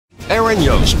Aaron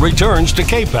Yost returns to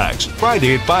Kpax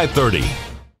Friday at 5:30.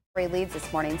 Leads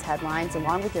this morning's headlines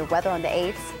along with your weather on the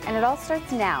 8th, and it all starts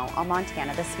now on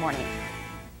Montana This Morning.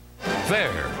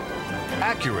 Fair,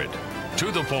 accurate,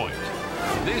 to the point.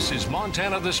 This is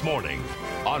Montana This Morning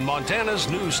on Montana's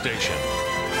news station.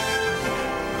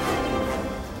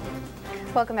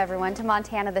 Welcome everyone to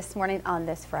Montana This Morning on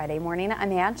this Friday morning.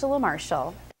 I'm Angela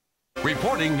Marshall.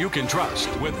 Reporting you can trust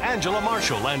with Angela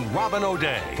Marshall and Robin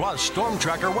O'Day, plus Storm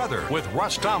Tracker weather with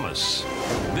Russ Thomas.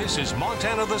 This is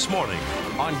Montana This Morning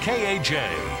on KAJ.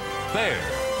 Fair,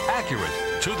 accurate,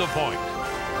 to the point.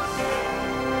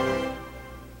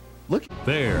 Look,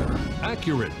 fair,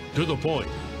 accurate, to the point.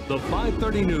 The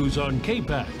 5:30 news on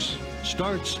Kpax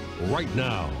starts right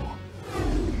now.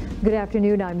 Good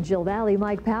afternoon, I'm Jill Valley.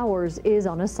 Mike Powers is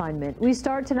on assignment. We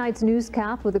start tonight's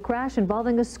newscast with a crash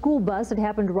involving a school bus that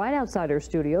happened right outside our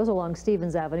studios along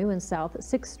Stevens Avenue and South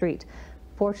 6th Street.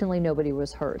 Fortunately, nobody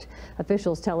was hurt.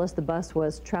 Officials tell us the bus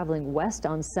was traveling west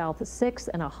on South 6th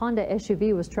and a Honda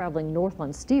SUV was traveling north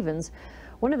on Stevens.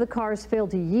 One of the cars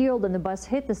failed to yield and the bus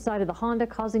hit the side of the Honda,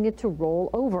 causing it to roll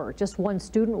over. Just one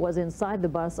student was inside the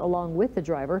bus along with the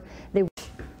driver.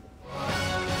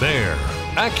 Fair,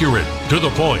 accurate, to the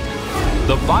point.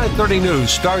 The 5:30 news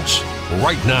starts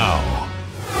right now.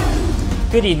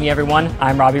 Good evening, everyone.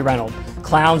 I'm Robbie Reynolds.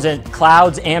 Clouds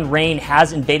and rain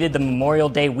has invaded the Memorial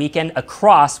Day weekend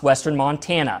across western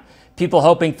Montana. People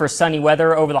hoping for sunny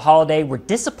weather over the holiday were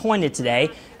disappointed today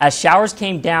as showers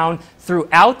came down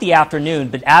throughout the afternoon.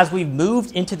 But as we've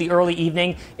moved into the early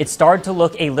evening, it started to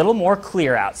look a little more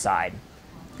clear outside.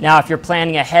 Now, if you're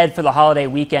planning ahead for the holiday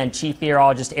weekend, Chief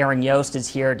Meteorologist Aaron Yost is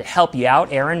here to help you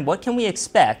out. Aaron, what can we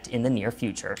expect in the near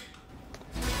future?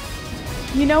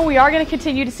 You know, we are going to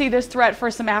continue to see this threat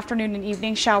for some afternoon and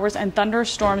evening showers and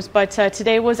thunderstorms, but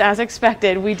today was as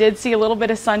expected. We did see a little bit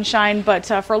of sunshine, but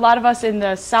for a lot of us in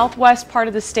the southwest part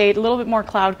of the state, a little bit more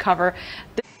cloud cover.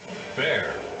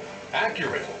 Fair,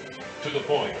 accurate, to the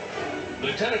point.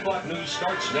 The 10 o'clock news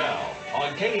starts now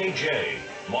on KAJ,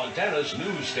 Montana's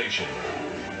news station.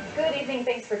 Good evening.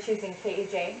 Thanks for choosing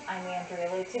KAJ. I'm Andrea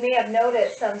Lee. You may have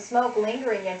noticed some smoke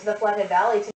lingering into the Flathead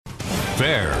Valley.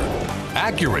 Fair,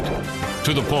 accurate,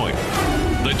 to the point.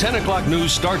 The 10 o'clock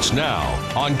news starts now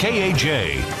on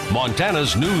KAJ,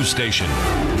 Montana's news station.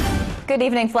 Good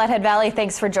evening, Flathead Valley.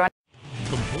 Thanks for joining.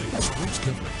 Complete sports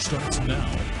coverage starts now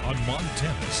on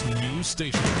Montana's news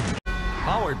station.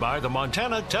 Powered by the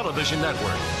Montana Television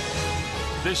Network.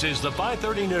 This is the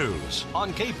 5:30 news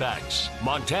on Kpax,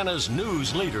 Montana's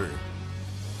news leader.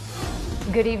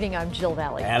 Good evening, I'm Jill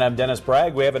Valley. And I'm Dennis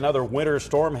Bragg. We have another winter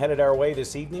storm headed our way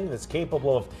this evening that's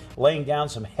capable of laying down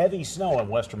some heavy snow in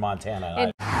western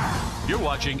Montana. You're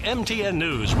watching MTN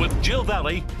News with Jill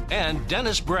Valley and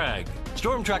Dennis Bragg.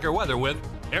 Storm Tracker weather with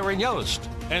Aaron Yost.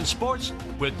 And sports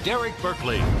with Derek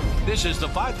Berkeley. This is the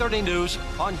 5:30 news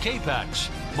on Kpax,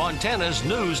 Montana's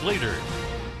news leader.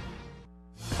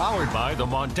 Powered by the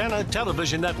Montana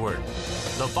Television Network.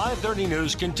 The 5:30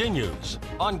 news continues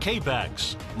on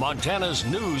Kpax, Montana's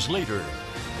news leader.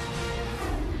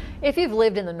 If you've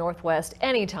lived in the Northwest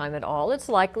any time at all, it's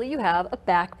likely you have a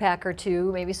backpack or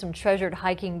two, maybe some treasured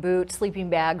hiking boots, sleeping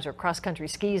bags, or cross-country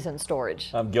skis in storage.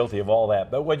 I'm guilty of all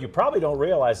that, but what you probably don't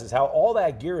realize is how all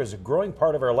that gear is a growing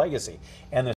part of our legacy.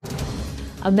 And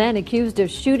a man accused of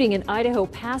shooting an Idaho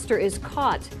pastor is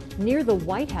caught near the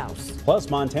White House. Plus,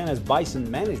 Montana's bison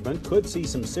management could see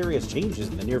some serious changes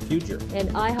in the near future. And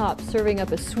IHOP serving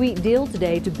up a sweet deal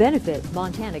today to benefit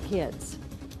Montana kids.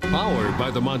 Powered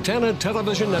by the Montana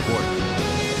Television Network.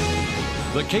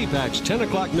 The Kpax 10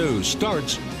 o'clock news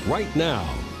starts right now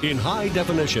in high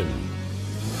definition.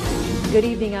 Good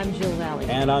evening, I'm Jill Valley.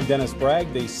 And I'm Dennis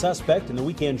Bragg. The suspect in the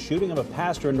weekend shooting of a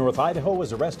pastor in North Idaho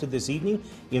was arrested this evening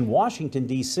in Washington,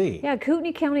 D.C. Yeah,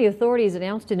 Kootenai County authorities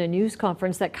announced in a news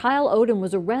conference that Kyle Odom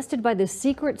was arrested by the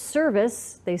Secret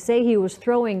Service. They say he was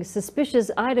throwing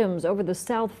suspicious items over the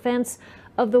south fence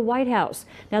of the White House.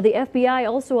 Now, the FBI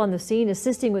also on the scene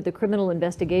assisting with the criminal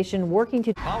investigation, working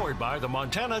to... Powered by the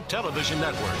Montana Television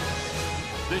Network.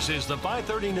 This is the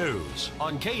 5:30 news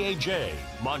on KAJ,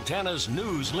 Montana's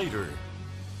news leader.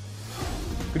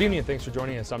 Good evening and thanks for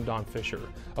joining us. I'm Don Fisher.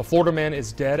 A Florida man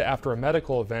is dead after a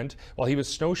medical event while he was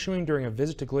snowshoeing during a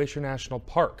visit to Glacier National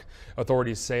Park.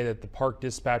 Authorities say that the park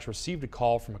dispatch received a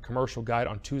call from a commercial guide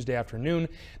on Tuesday afternoon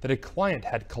that a client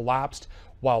had collapsed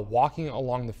while walking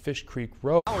along the Fish Creek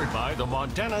Road. Powered by the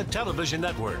Montana Television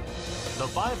Network. The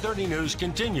 5:30 news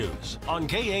continues on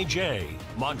KAJ,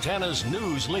 Montana's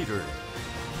news leader.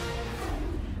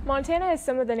 Montana has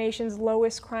some of the nation's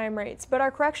lowest crime rates, but our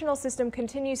correctional system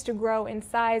continues to grow in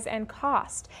size and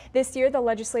cost. This year, the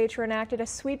legislature enacted a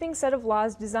sweeping set of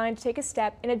laws designed to take a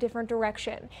step in a different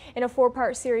direction. In a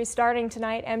 4-part series starting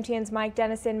tonight, MTN's Mike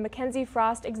Dennison and Mackenzie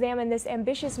Frost examine this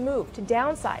ambitious move to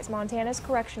downsize Montana's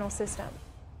correctional system.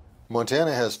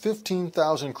 Montana has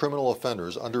 15,000 criminal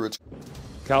offenders under its...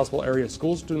 Kalispell area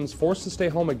school students forced to stay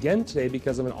home again today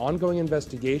because of an ongoing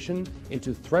investigation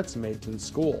into threats made to the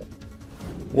school.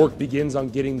 Work begins on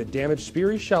getting the damaged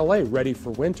Sperry Chalet ready for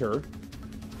winter.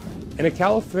 And a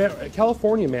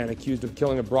California man accused of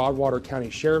killing a Broadwater County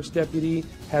Sheriff's deputy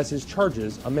has his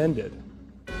charges amended.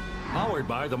 Powered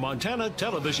by the Montana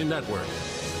Television Network.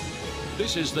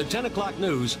 This is the 10 o'clock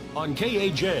news on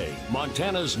KAJ,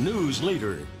 Montana's news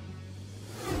leader.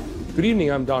 Good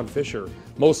evening, I'm Don Fisher.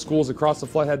 Most schools across the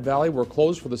Flathead Valley were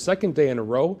closed for the second day in a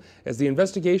row as the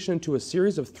investigation into a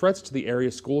series of threats to the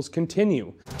area schools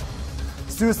continue.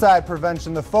 Suicide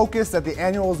prevention, the focus at the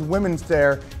annual Women's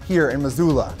Fair here in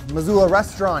Missoula. Missoula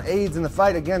Restaurant aids in the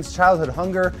fight against childhood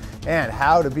hunger and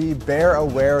how to be bear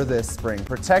aware this spring,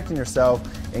 protecting yourself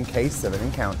in case of an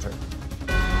encounter.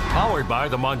 Powered by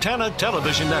the Montana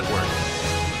Television Network.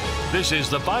 This is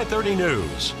the 5:30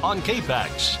 news on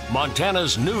KPAX,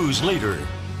 Montana's news leader.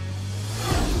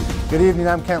 Good evening,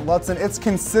 I'm Kent Lutzen. It's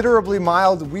considerably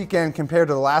mild weekend compared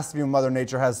to the last few Mother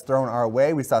Nature has thrown our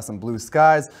way. We saw some blue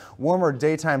skies, warmer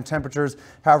daytime temperatures.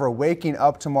 However, waking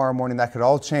up tomorrow morning, that could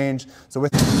all change. So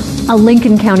A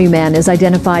Lincoln County man is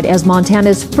identified as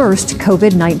Montana's first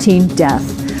COVID-19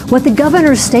 death. What the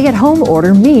governor's stay-at-home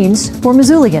order means for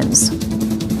Missoulians.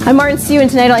 I'm Martin Sue, and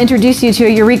tonight I'll introduce you to a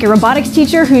Eureka robotics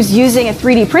teacher who's using a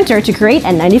 3D printer to create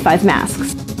N95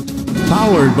 masks.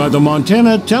 Powered by the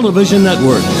Montana Television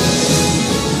Network.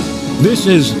 This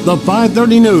is the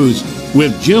 5:30 news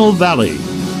with Jill Valley.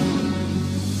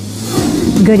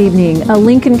 Good evening. A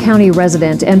Lincoln County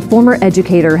resident and former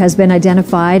educator has been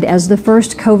identified as the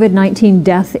first COVID-19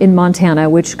 death in Montana,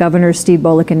 which Governor Steve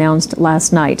Bullock announced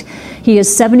last night. He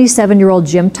is 77-year-old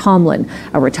Jim Tomlin,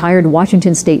 a retired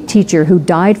Washington State teacher who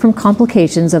died from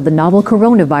complications of the novel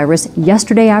coronavirus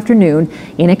yesterday afternoon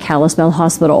in a Kalispell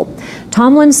hospital.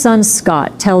 Tomlin's son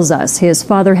Scott tells us his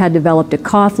father had developed a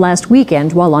cough last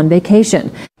weekend while on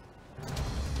vacation.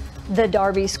 The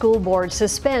Darby School Board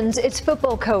suspends its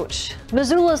football coach.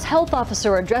 Missoula's health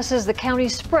officer addresses the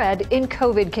county's spread in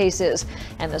COVID cases.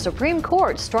 And the Supreme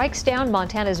Court strikes down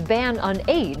Montana's ban on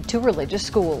aid to religious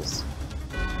schools.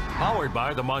 Powered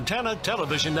by the Montana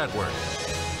Television Network.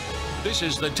 This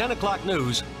is the 10 o'clock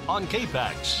news on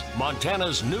KPAX,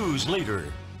 Montana's news leader.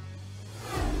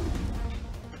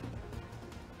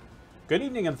 Good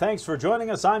evening and thanks for joining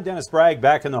us. I'm Dennis Bragg,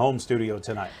 back in the home studio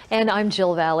tonight. And I'm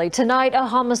Jill Valley. Tonight, a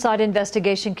homicide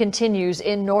investigation continues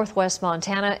in northwest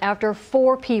Montana after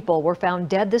 4 people were found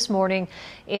dead this morning.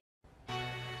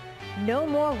 No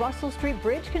more Russell Street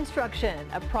Bridge construction.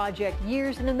 A project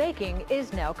years in the making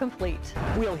is now complete.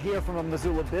 We'll hear from a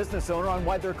Missoula business owner on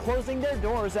why they're closing their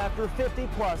doors after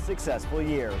 50+ successful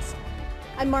years.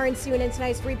 I'm Marin Sue, and in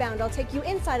tonight's Rebound, I'll take you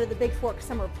inside of the Big Fork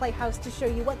Summer Playhouse to show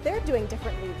you what they're doing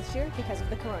differently this year because of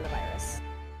the coronavirus.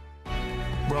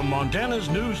 From Montana's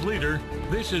news leader,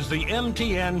 this is the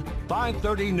MTN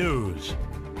 5:30 news.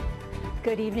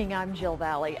 Good evening, I'm Jill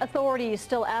Valley. Authorities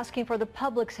still asking for the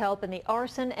public's help in the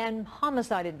arson and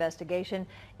homicide investigation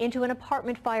into an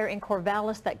apartment fire in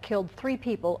Corvallis that killed 3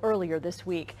 people earlier this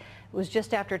week. It was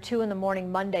just after 2 in the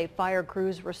morning Monday. Fire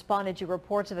crews responded to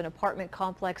reports of an apartment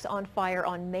complex on fire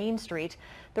on Main Street.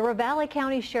 The Ravalli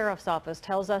County Sheriff's Office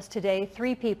tells us today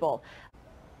 3 people.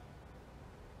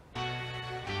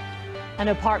 An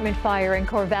apartment fire in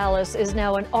Corvallis is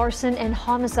now an arson and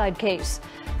homicide case.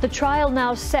 The trial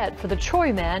now set for the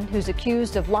Troy man who's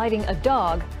accused of lighting a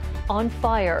dog on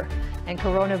fire. And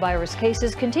coronavirus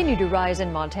cases continue to rise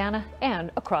in Montana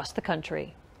and across the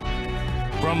country.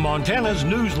 From Montana's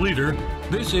news leader,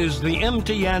 this is the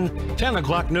MTN 10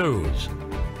 o'clock news.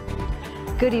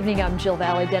 Good evening, I'm Jill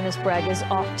Valley. Dennis Bragg is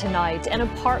off tonight. An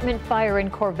apartment fire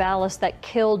in Corvallis that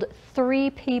killed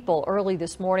 3 people early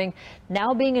this morning,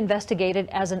 now being investigated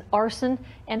as an arson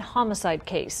and homicide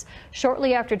case.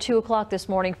 Shortly after 2 o'clock this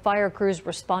morning, fire crews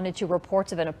responded to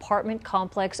reports of an apartment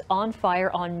complex on fire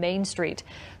on Main Street.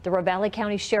 The Ravalli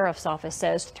County Sheriff's Office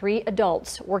says 3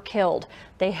 adults were killed.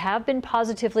 They have been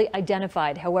positively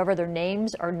identified. However, their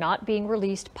names are not being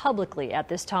released publicly at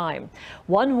this time.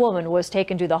 One woman was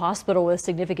taken to the hospital with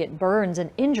significant burns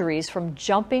and injuries from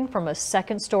jumping from a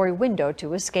second-story window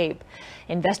to escape.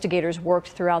 Investigators worked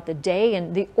throughout the day,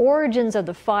 and the origins of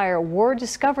the fire were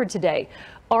discovered today.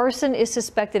 Arson is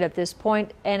suspected at this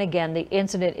point, and again, the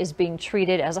incident is being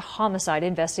treated as a homicide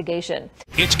investigation.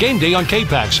 It's game day on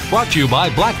KPAX, brought to you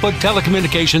by Blackfoot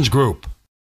Telecommunications Group.